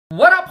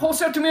What up,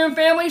 Wholesale to Million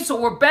family?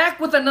 So we're back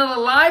with another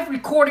live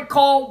recorded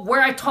call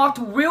where I talk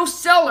to a real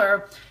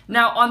seller.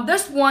 Now on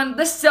this one,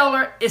 this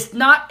seller is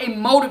not a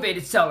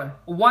motivated seller.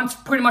 Wants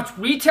pretty much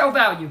retail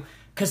value.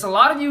 Because a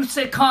lot of you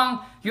say,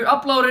 Kong, you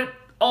uploaded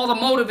all the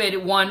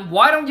motivated one.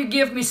 Why don't you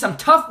give me some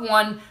tough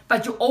one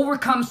that you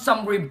overcome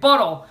some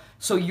rebuttal?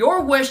 So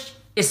your wish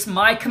is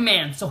my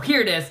command. So here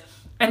it is.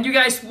 And you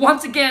guys,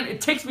 once again, it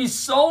takes me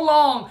so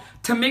long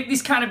to make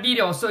these kind of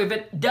videos. So if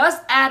it does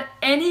add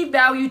any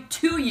value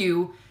to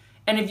you,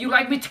 and if you'd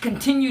like me to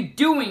continue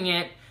doing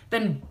it,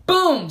 then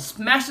boom,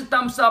 smash the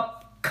thumbs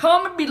up,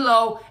 comment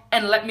below,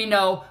 and let me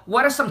know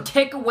what are some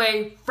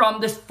takeaway from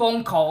this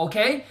phone call,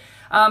 okay?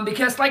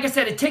 Because like I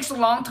said, it takes a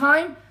long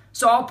time,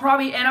 so I'll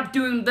probably end up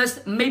doing this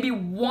maybe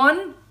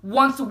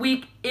once a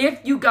week if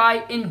you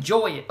guys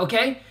enjoy it,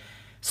 okay?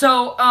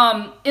 So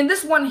in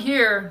this one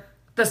here,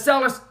 the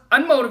seller's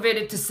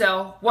unmotivated to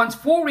sell, wants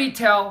full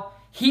retail.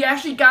 He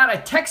actually got a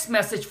text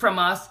message from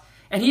us,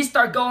 and he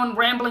started going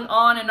rambling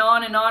on and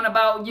on and on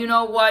about, you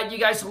know what, you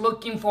guys are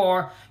looking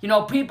for, you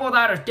know, people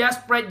that are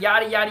desperate,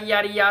 yada, yada,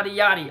 yada, yada,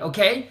 yada,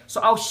 okay?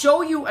 So I'll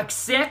show you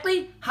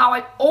exactly how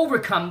I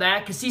overcome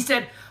that, because he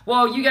said,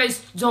 well, you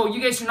guys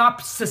are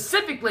not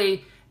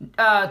specifically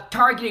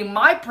targeting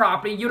my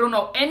property. You don't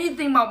know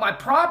anything about my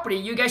property.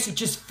 You guys are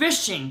just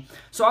fishing.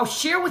 So I'll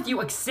share with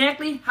you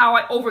exactly how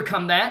I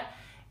overcome that.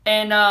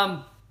 And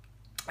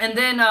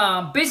then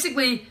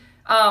basically,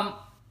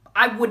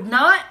 I would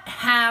not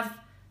have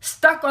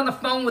stuck on the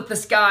phone with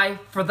this guy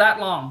for that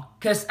long,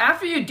 because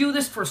after you do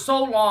this for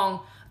so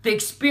long, the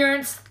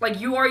experience, like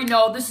you already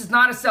know, this is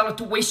not a seller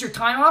to waste your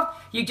time off.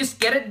 You just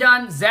get it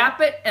done, zap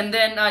it, and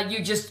then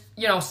you just,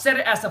 you know, set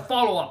it as a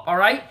follow-up, all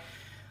right?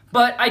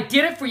 But I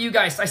did it for you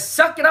guys. I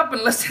sucked it up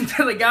and listened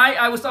to the guy.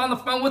 I was on the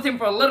phone with him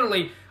for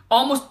literally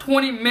almost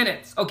 20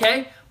 minutes,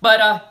 okay?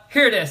 But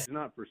here it is. It's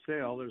not for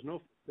sale. There's no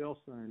for sale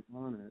sign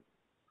on it.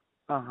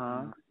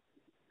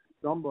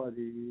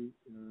 Somebody,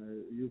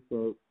 you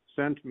folks,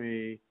 sent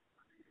me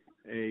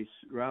a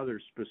rather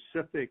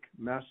specific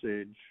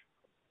message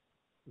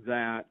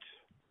that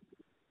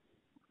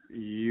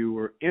you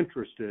were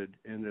interested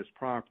in this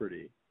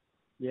property.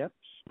 Yep.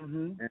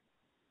 And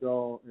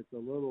so it's a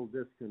little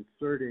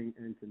disconcerting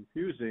and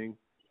confusing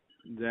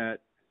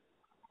that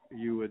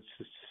you would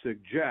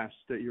suggest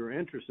that you're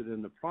interested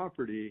in the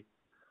property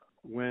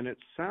when it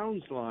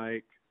sounds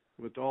like,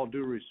 with all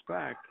due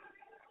respect,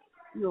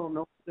 you don't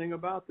know anything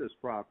about this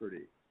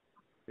property.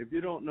 If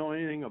you don't know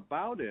anything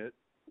about it,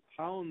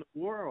 how in the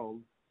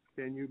world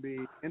can you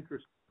be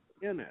interested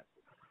in it?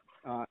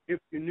 If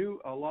you knew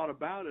a lot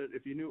about it,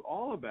 if you knew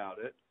all about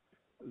it,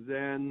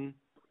 then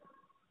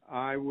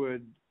I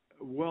would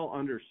well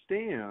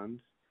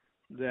understand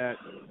that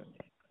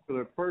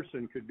the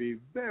person could be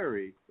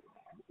very,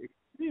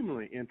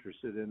 extremely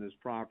interested in this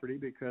property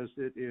because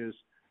it is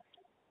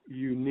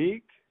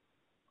unique,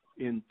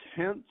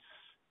 intense,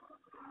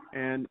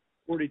 and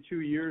 42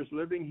 years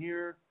living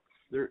here,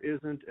 there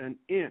isn't an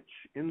inch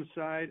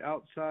inside,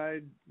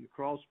 outside,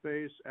 crawl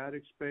space,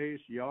 attic space,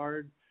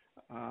 yard,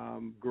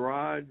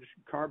 garage,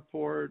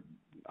 carport,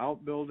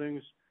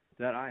 outbuildings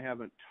that I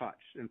haven't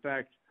touched. In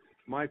fact,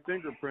 my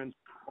fingerprints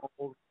are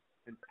all over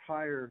the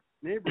entire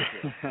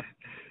neighborhood.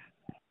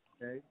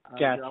 Okay?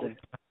 Gotcha. I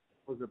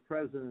was the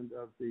president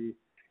of the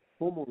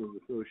Homeowners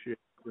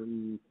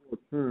Association 4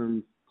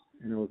 terms,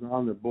 and I was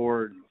on the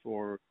board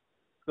for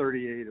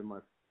 38 of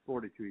my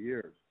 42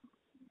 years.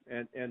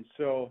 And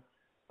so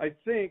I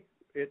think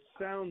it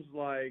sounds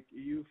like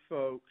you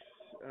folks,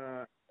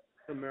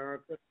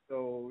 America,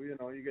 so, you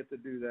know, you get to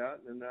do that,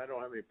 and I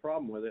don't have any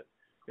problem with it.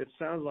 It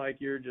sounds like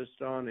you're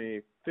just on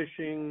a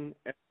fishing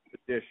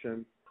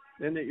expedition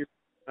and that you're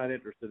not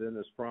interested in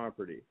this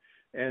property.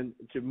 And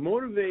to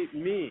motivate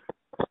me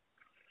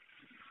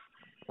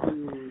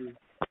to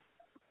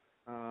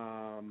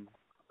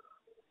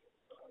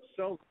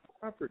sell the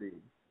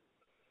property,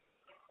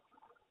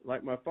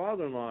 like my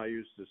father-in-law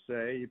used to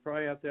say, you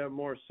probably have to have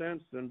more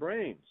sense than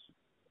brains.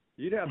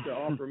 You'd have to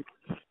offer me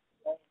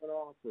an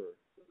offer to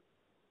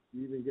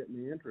even get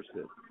me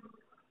interested.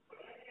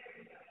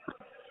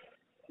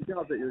 You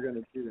doubt that you're going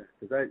to do that,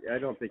 because I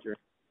don't think you're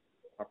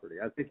interested in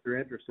property. I think you're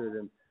interested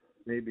in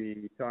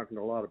maybe talking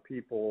to a lot of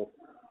people,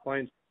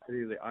 find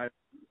somebody the Iowa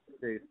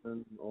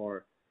station,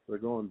 or they're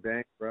going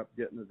bankrupt,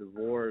 getting a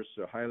divorce,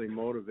 or highly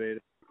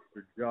motivated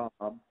for their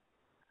job,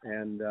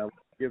 and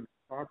give the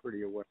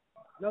property away.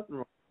 Nothing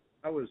wrong.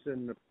 I was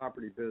in the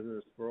property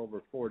business for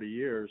over 40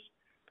 years.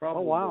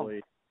 Probably, oh, wow.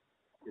 It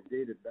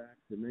dated back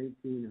to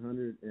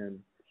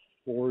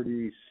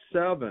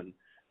 1947,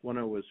 when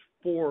I was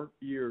 4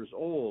 years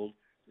old,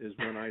 is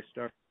when I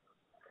started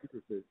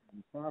interested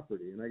in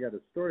property. And I got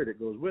a story that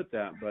goes with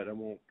that, but I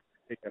won't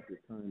take up your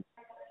time.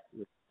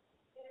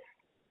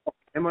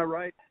 Am I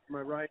right? Am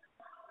I right?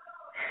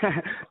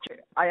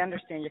 I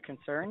understand your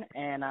concern,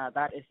 and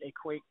that is a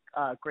great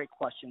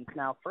question.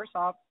 Now, first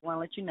off, I want to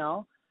let you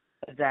know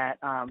that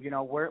you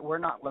know, we're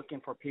not looking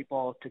for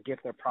people to give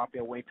their property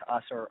away to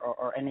us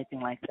or anything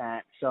like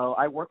that. So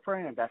I work for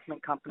an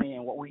investment company,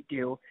 and what we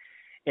do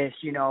is,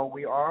 you know,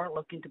 we are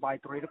looking to buy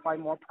 3 to 5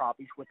 more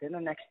properties within the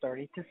next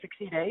 30 to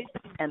 60 days.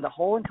 And the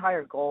whole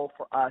entire goal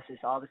for us is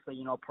obviously,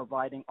 you know,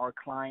 providing our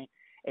client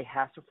a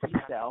hassle-free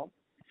sale.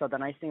 So the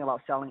nice thing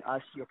about selling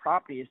us your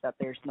property is that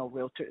there's no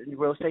real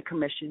estate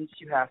commissions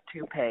you have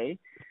to pay.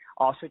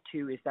 Also,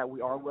 too, is that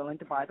we are willing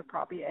to buy the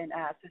property in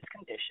as-is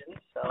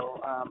conditions. So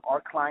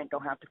our client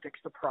don't have to fix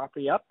the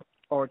property up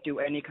or do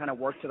any kind of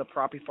work to the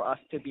property for us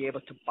to be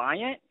able to buy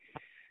it.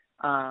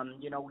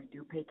 You know, we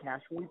do pay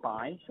cash when we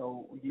buy,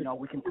 so you know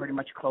we can pretty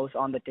much close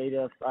on the date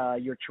of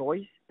your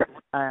choice.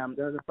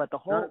 But the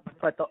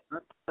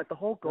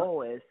whole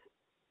goal is.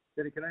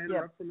 Can I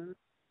interrupt for a minute?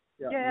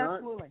 Yeah,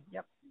 absolutely.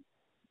 Yep.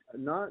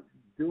 Not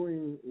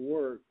doing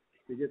work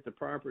to get the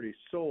property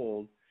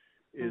sold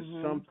is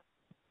something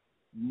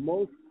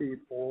most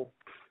people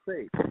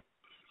face.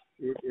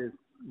 It is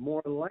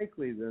more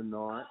likely than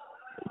not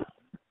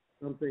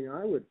something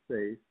I would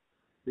face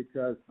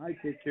because I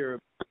take care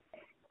of it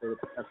for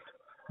the past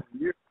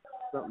years.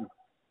 Something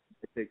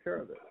to take care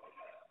of it.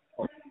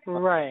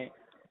 Right.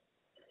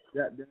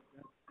 That's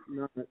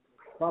not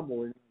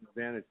probably an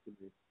advantage to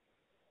me.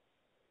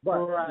 But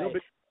right.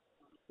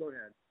 Go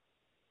ahead.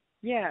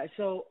 Yeah,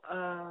 so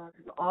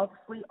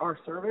obviously our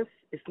service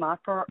is not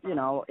for, you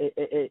know,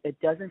 it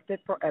doesn't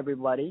fit for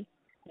everybody.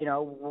 You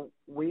know,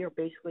 we are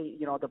basically,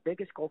 you know, the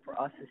biggest goal for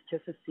us is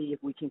just to see if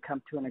we can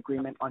come to an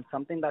agreement on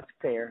something that's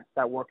fair,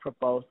 that works for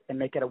both, and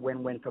make it a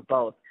win-win for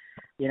both.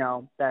 You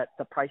know, that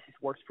the prices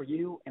works for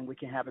you and we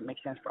can have it make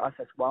sense for us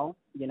as well.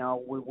 You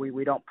know,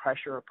 we don't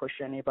pressure or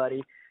push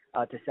anybody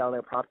to sell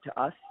their property to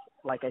us.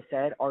 Like I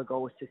said, our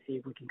goal is to see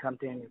if we can come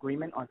to an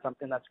agreement on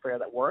something that's fair,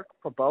 that works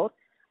for both.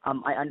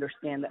 I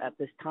understand that at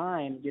this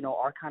time, you know,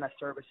 our kind of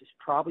service is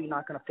probably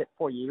not going to fit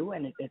for you,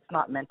 and it's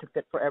not meant to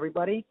fit for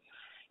everybody.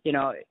 You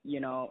know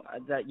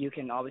that you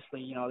can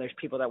obviously, you know, there's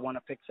people that want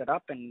to fix it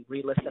up and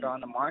relist it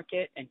on the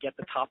market and get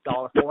the top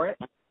dollar for it.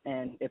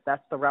 And if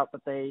that's the route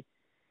that they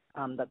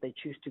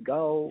choose to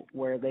go,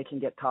 where they can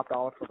get top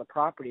dollar for the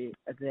property,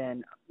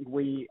 then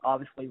we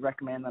obviously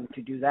recommend them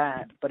to do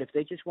that. But if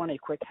they just want a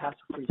quick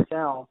hassle-free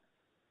sell,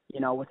 you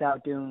know,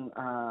 without doing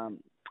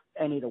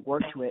any of the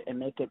work to it and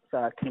make it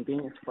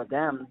convenience for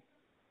them,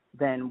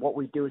 then what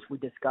we do is we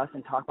discuss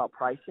and talk about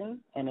pricing,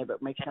 and if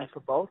it makes sense for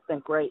both, then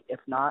great. If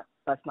not,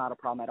 that's not a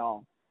problem at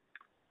all.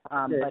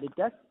 But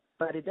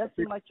it does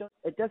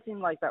seem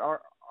like that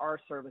our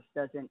service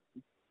doesn't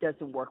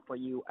work for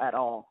you at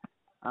all.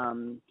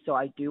 So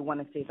I do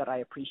want to say that I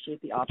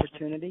appreciate the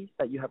opportunity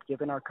that you have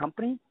given our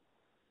company.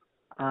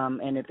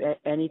 And if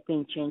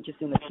anything changes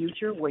in the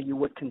future where you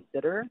would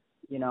consider,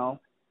 you know,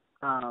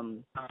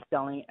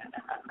 selling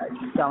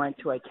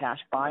to a cash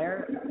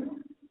buyer,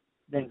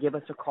 then give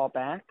us a call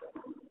back.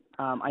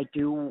 I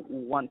do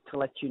want to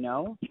let you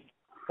know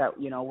that,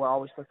 you know, we're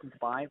always looking to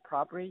buy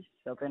properties.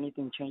 So if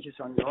anything changes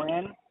on your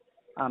end,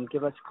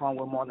 give us a call.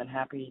 We're more than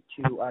happy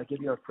to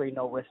give you a free,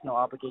 no risk, no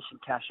obligation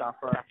cash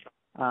offer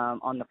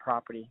on the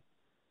property.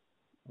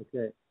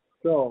 Okay.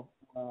 So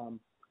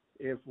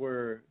in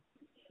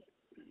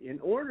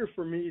order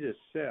for me to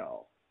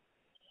sell,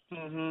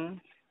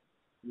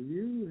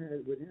 you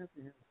would have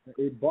to have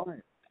a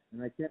buyer,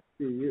 and I can't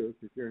see you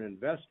because you're an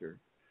investor.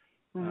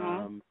 You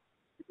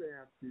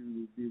have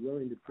to be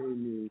willing to pay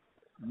me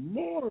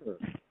more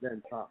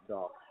than top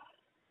dollar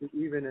to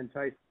even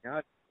entice me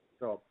out.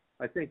 So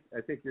I think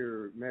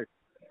you're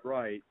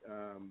right.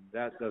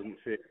 That doesn't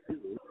fit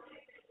you.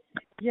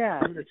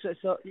 Yeah.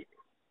 So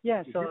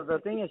the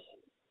thing is,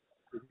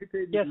 if you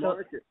paid the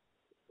market,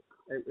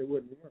 it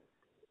wouldn't work.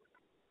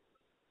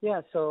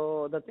 Yeah,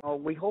 so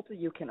we hope that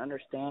you can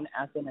understand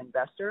as an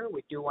investor,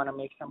 we do want to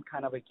make some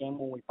kind of a gain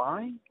when we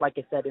buy. Like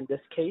I said, in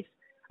this case,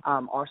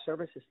 our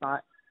service is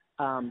not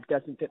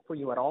doesn't fit for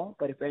you at all.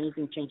 But if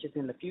anything changes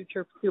in the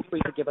future, feel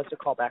free to give us a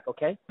call back,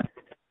 okay?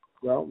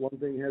 Well, one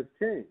thing has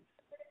changed,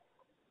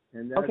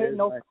 and that is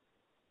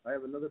I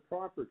have another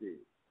property.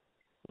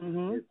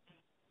 It's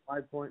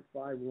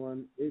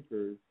 5.51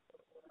 acres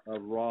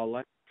of raw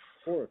land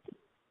forest.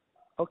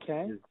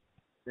 Okay. Is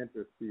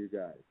interest to you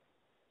guys.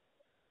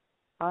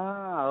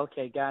 Ah,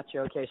 okay, gotcha.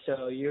 Okay,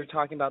 so you're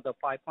talking about the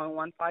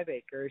 5.15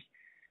 acres.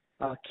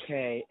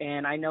 Okay,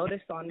 and I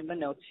noticed on the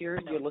notes here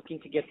you're looking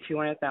to get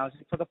 $200,000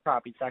 for the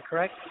property. Is that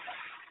correct?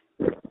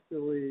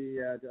 Actually,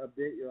 to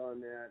update you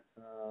on that,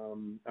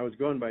 I was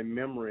going by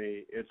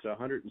memory. It's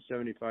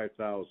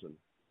 $175,000.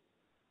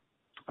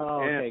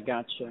 Oh, okay,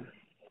 gotcha.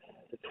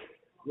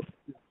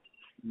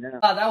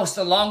 That was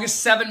the longest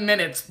 7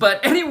 minutes.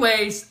 But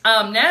anyways,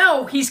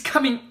 now he's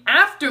coming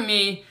after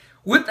me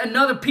with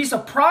another piece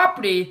of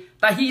property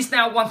that he's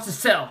now wants to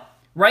sell,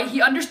 right?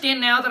 He understands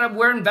now that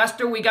we're an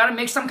investor. We got to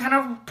make some kind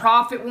of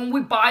profit when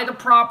we buy the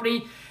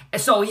property. And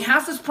so he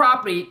has this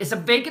property. It's a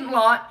vacant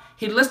lot.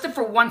 He listed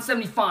for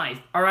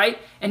 $175, all right?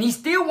 And he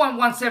still want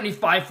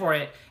 $175 for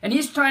it. And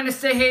he's trying to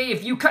say, hey,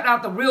 if you cut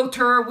out the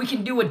realtor, we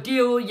can do a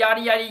deal,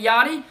 yada, yada,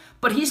 yada.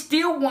 But he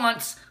still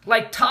wants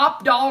like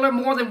top dollar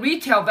more than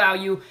retail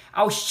value.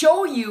 I'll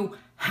show you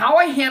how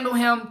I handle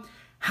him,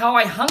 how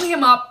I hung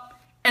him up,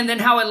 and then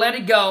how I let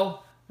it go,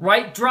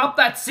 right? Drop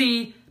that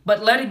C,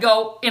 but let it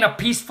go in a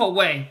peaceful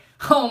way.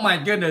 Oh my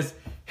goodness.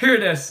 Here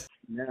it is.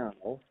 Now,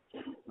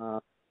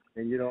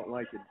 and you don't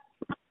like the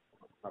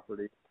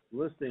property,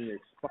 listing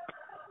expires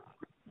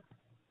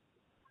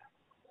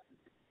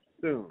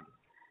soon.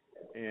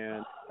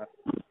 And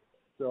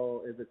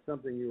so if it's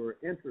something you were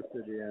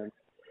interested in,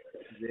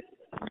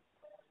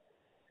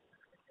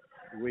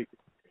 we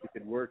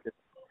could work at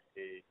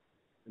a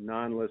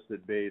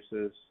non-listed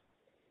basis,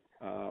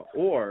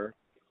 or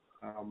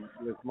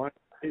with my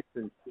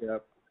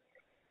relationship,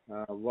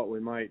 what we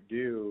might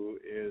do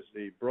is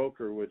the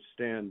broker would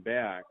stand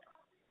back.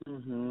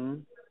 Mm-hmm.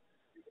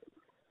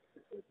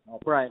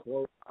 Right.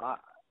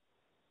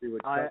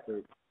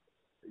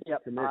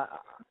 Yep.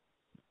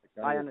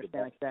 I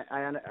understand.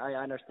 I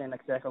understand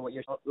exactly what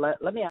you're saying.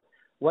 Let me ask,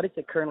 what is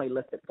it currently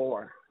listed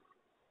for?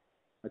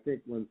 I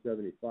think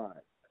 175.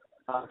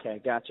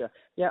 Okay, gotcha.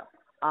 Yeah.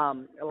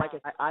 Like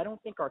I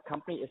don't think our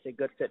company is a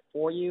good fit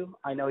for you.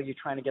 I know you're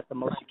trying to get the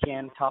most you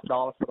can, top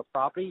dollar for the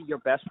property. Your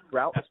best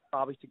route is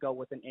probably to go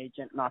with an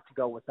agent, not to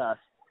go with us.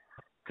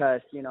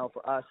 Because,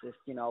 for us, it's,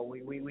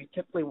 we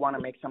typically want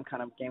to make some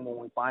kind of gain when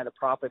we buy the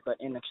property, but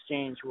in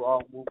exchange, we're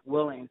all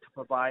willing to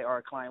provide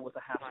our client with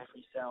a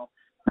hassle-free sale,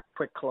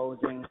 quick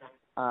closing,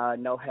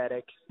 no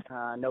headaches,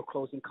 no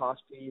closing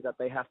cost fee that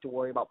they have to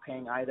worry about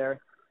paying either.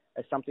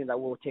 It's something that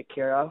we'll take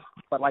care of.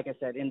 But like I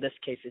said, in this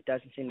case, it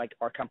doesn't seem like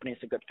our company is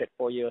a good fit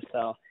for you.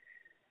 So,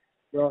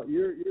 well,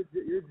 you're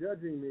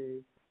judging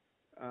me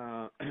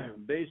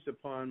based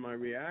upon my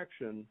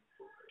reaction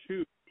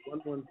to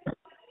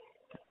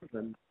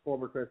 117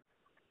 Clovercrest.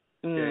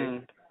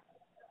 Okay.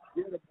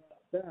 Forget about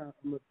that.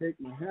 I'm gonna take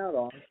my hat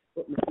off,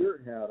 put my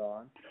dirt hat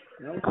on.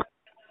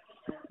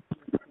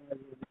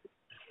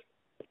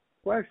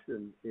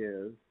 Question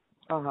is.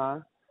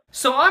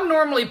 So I'm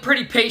normally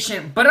pretty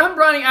patient, but I'm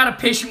running out of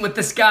patience with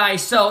this guy.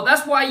 So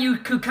that's why you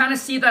could kind of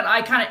see that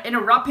I kind of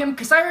interrupt him,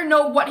 because I already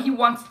know what he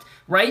wants,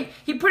 right?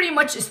 He pretty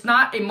much is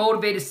not a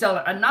motivated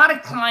seller, and not a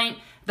client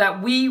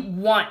that we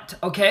want,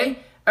 okay?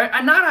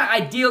 Not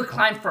an ideal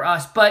client for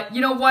us. But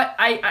you know what?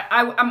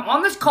 I'm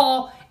on this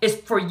call is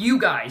for you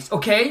guys,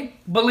 okay?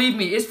 Believe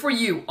me, it's for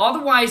you.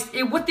 Otherwise,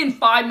 within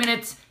 5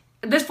 minutes,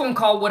 this phone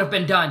call would have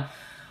been done.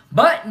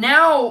 But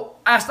now,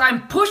 as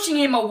I'm pushing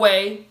him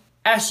away,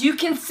 as you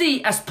can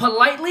see, as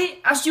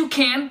politely as you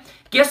can,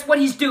 guess what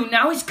he's doing?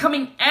 Now he's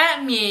coming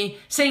at me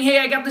saying, hey,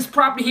 I got this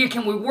property here.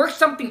 Can we work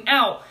something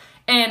out?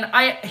 And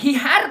he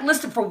had it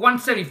listed for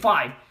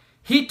 175.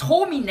 He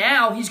told me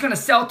now he's going to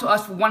sell to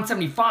us for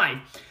 175.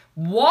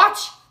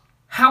 Watch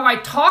how I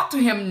talk to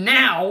him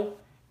now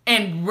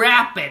and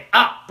wrap it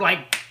up.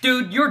 Like,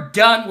 dude, you're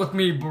done with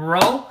me,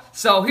 bro.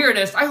 So here it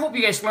is. I hope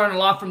you guys learn a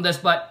lot from this,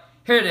 but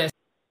here it is.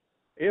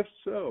 If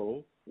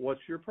so,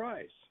 what's your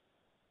price?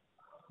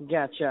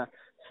 Gotcha.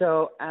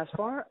 So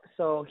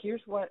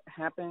here's what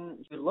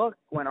happened. You look,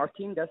 when our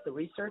team does the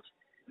research,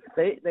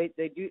 they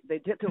did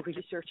the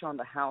research on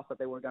the house that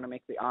they were going to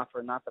make the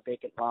offer, not the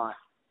vacant lot.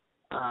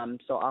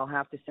 So I'll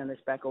have to send this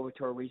back over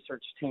to our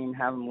research team,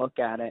 have them look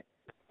at it,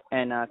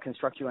 and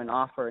construct you an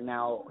offer.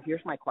 Now,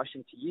 here's my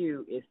question to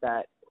you: is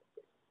that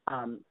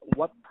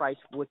what price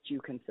would you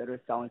consider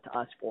selling to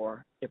us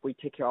for if we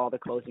take care of all the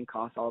closing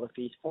costs, all the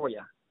fees for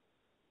you?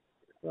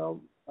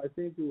 Well, I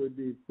think it would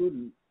be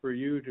prudent for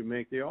you to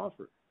make the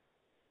offer.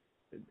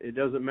 It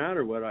doesn't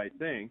matter what I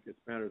think; it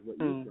matters what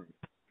you think.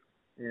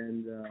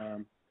 And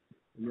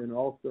then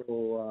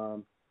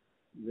also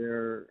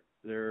there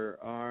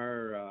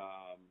are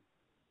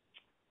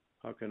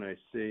how can I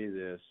say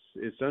this?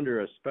 It's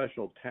under a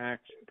special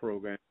tax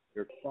program.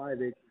 There's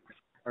 5 acres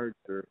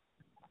larger.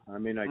 I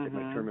mean, I can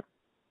determine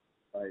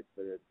it right,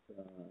 but it's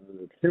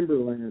the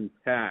timberland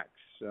tax.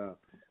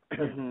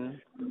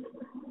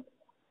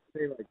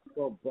 Say like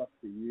 $12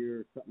 a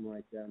year, something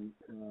like that.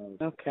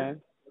 Okay.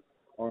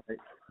 All right.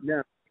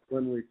 Now,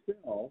 when we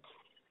sell,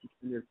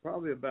 there's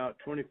probably about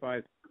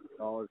 $25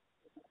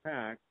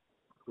 tax,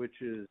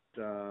 which is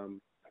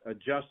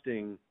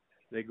adjusting.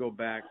 They go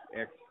back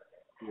X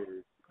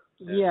years.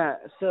 Yeah.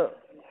 So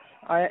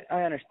I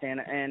understand,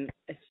 and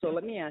so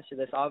let me ask you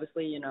this.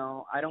 Obviously,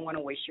 I don't want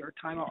to waste your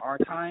time or our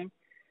time.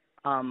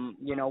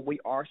 We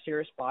are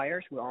serious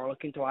buyers. We are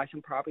looking to buy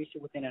some properties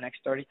within the next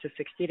 30 to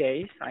 60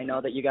 days. I know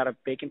that you got a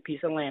vacant piece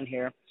of land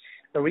here.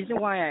 The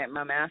reason why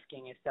I'm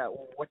asking is that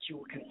what you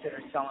would consider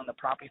selling the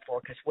property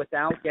for, because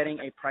without getting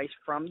a price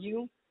from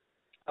you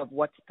of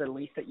what's the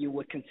least that you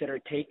would consider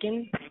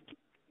taking,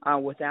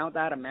 without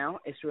that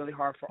amount, it's really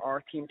hard for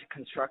our team to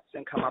construct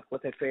and come up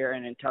with a fair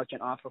and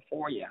intelligent offer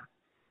for you,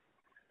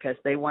 because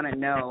they want to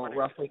know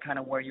roughly kind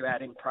of where you're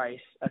at in price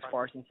as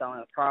far as in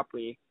selling the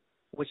property,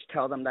 which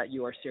tell them that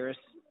you are serious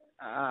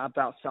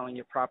about selling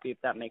your property,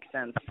 if that makes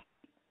sense.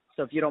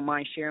 So if you don't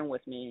mind sharing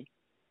with me,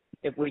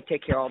 if we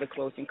take care of all the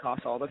closing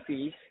costs, all the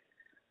fees,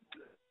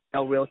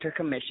 no realtor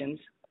commissions,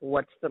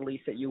 what's the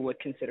least that you would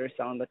consider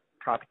selling the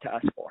property to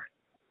us for?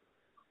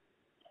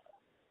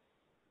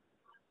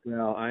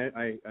 Well, I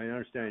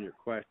understand your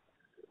question.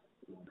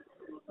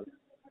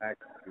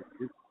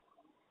 Actually,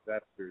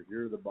 investors,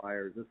 you're the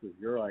buyers. This is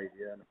your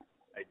idea.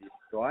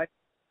 So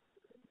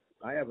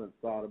I haven't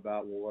thought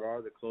about, well, what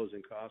are the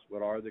closing costs?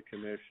 What are the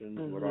commissions?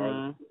 What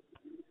are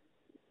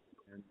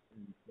and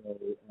so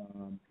to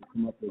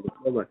come up with a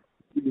equivalent,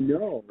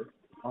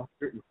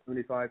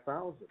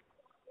 $175,000.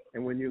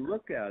 And when you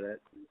look at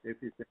it,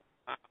 if you think,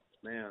 oh,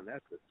 man,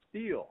 that's a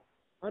steal,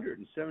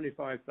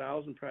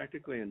 $175,000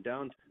 practically, and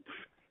down,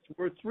 it's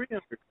worth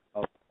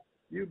 $300,000.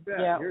 You bet.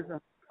 Yeah. Here's a.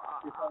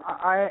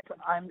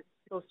 I'm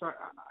so sorry.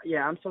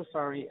 Yeah, I'm so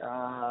sorry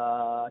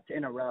to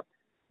interrupt,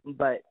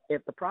 but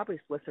if the property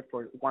is listed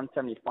for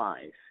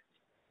 175,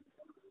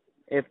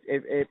 if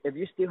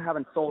you still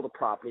haven't sold the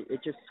property,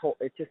 it just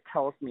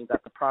tells me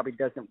that the property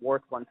doesn't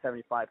worth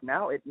 175.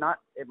 Now it might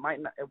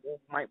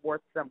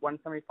worth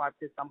 175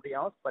 to somebody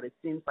else, but it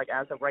seems like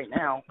as of right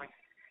now,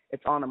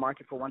 it's on the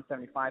market for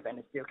 175 and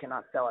it still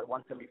cannot sell at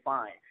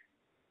 175.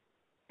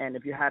 And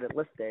if you had it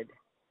listed,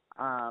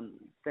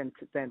 then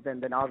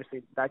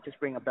obviously that just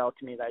rings a bell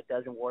to me that it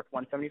doesn't worth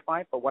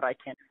 175. But what I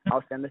can,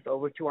 I'll send this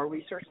over to our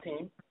research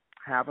team,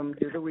 have them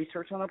do the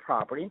research on the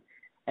property,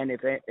 and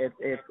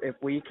if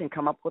we can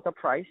come up with a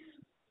price,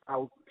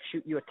 I'll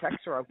shoot you a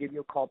text or I'll give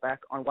you a call back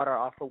on what our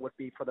offer would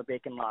be for the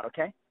vacant lot.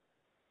 Okay?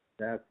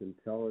 That's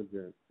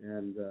intelligent,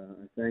 and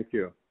thank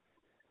you.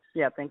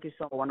 Yeah, thank you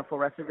so much. Wonderful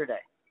rest of your day.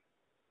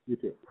 You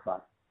too. Bye.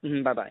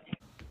 Bye-bye.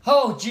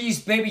 Oh,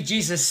 geez, baby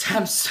Jesus.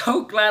 I'm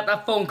so glad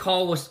that phone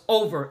call was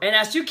over. And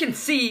as you can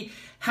see,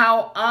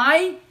 how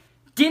I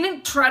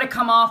didn't try to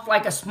come off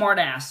like a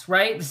smartass,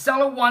 right? The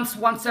seller wants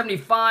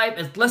 175.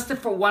 It's listed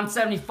for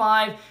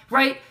 175,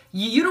 right?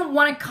 You don't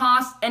want to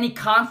cause any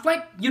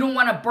conflict. You don't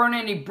want to burn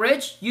any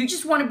bridge. You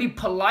just want to be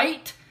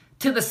polite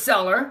to the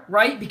seller,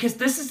 right? Because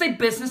this is a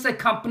business, a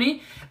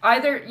company.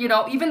 Either,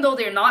 even though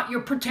they're not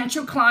your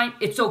potential client,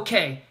 it's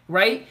okay,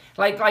 right?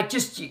 Like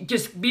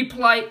just be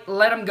polite,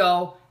 let them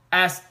go.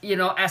 As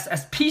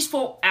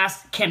peaceful as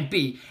can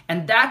be,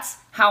 and that's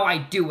how I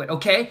do it.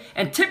 Okay,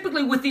 and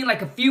typically within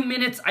like a few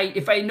minutes,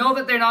 if I know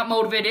that they're not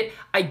motivated,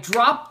 I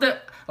dropped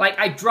it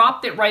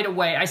right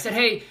away. I said,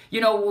 hey,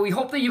 we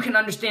hope that you can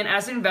understand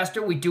as an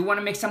investor, we do want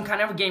to make some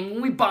kind of a gain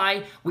when we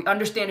buy. We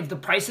understand if the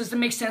price doesn't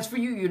make sense for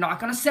you, you're not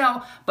going to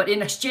sell. But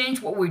in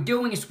exchange, what we're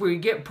doing is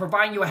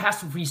providing you a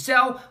hassle-free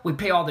sale. We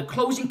pay all the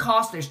closing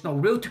costs. There's no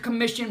realtor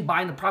commission,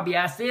 buying the property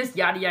as is,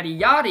 yada, yada,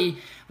 yada,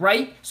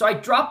 right? So I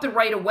dropped it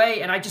right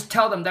away, and I just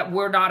tell them that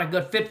we're not a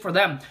good fit for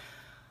them.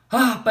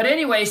 But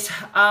anyways,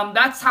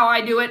 that's how I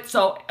do it.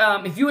 So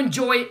if you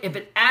enjoy it, if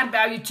it add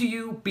value to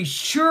you, be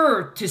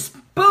sure to,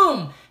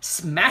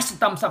 smash the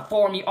thumbs up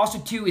for me. Also,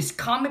 too, is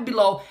comment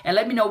below and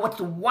let me know what's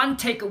the one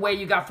takeaway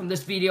you got from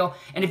this video.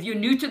 And if you're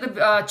new to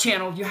the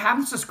channel, if you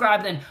haven't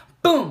subscribed, then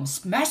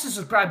smash the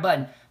subscribe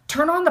button.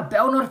 Turn on the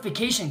bell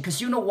notification,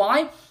 because you know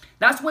why?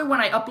 That's why when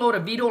I upload a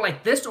video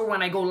like this or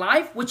when I go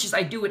live, which is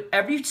I do it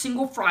every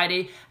single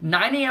Friday,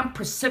 9 a.m.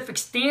 Pacific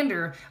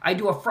Standard, I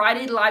do a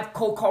Friday live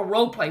cold call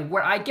roleplay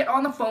where I get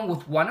on the phone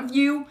with one of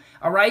you,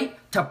 all right,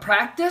 to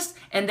practice,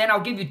 and then I'll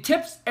give you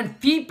tips and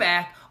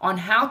feedback on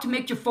how to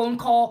make your phone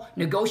call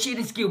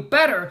negotiating skill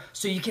better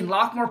so you can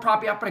lock more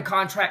property up in a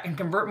contract and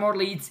convert more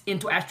leads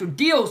into actual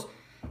deals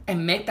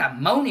and make that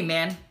money,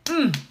 man.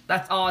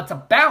 That's all it's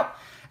about.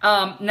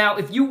 Now,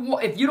 if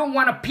you don't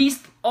want to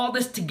piece all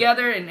this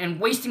together and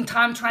wasting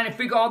time trying to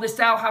figure all this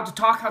out, how to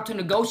talk, how to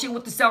negotiate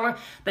with the seller,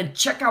 then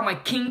check out my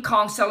King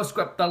Kong seller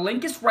script. The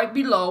link is right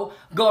below.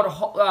 Go to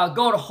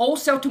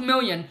Wholesale to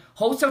Million,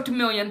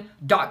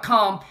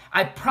 wholesale2million.com.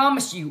 I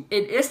promise you,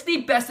 it is the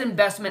best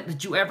investment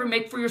that you ever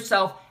make for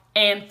yourself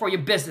and for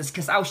your business,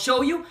 because I'll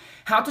show you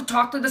how to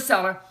talk to the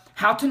seller,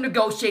 how to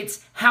negotiate,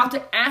 how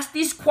to ask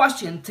these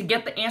questions to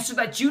get the answer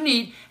that you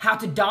need, how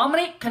to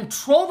dominate,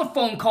 control the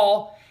phone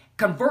call,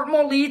 convert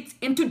more leads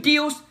into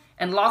deals,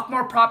 and lock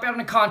more property on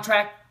a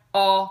contract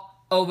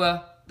all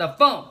over the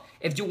phone.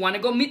 If you want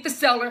to go meet the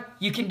seller,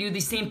 you can do the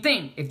same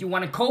thing. If you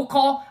want to cold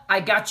call,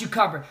 I got you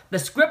covered. The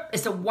script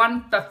is a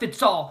one that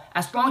fits all.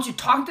 As long as you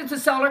talk to the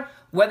seller,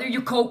 whether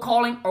you're cold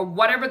calling or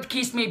whatever the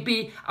case may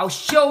be, I'll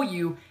show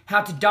you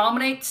how to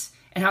dominate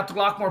and how to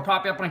lock more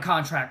property up on a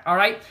contract, all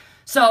right?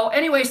 So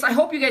anyways, I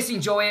hope you guys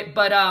enjoy it,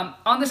 but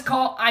on this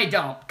call, I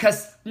don't,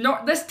 because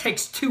this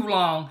takes too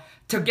long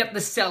to get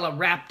the seller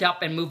wrapped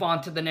up and move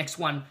on to the next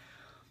one.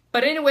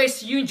 But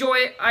anyways, you enjoy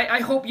it. I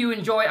hope you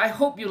enjoy it. I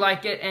hope you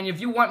like it. And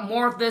if you want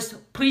more of this,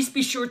 please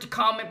be sure to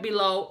comment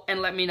below and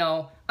let me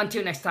know.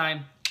 Until next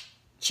time,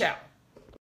 ciao.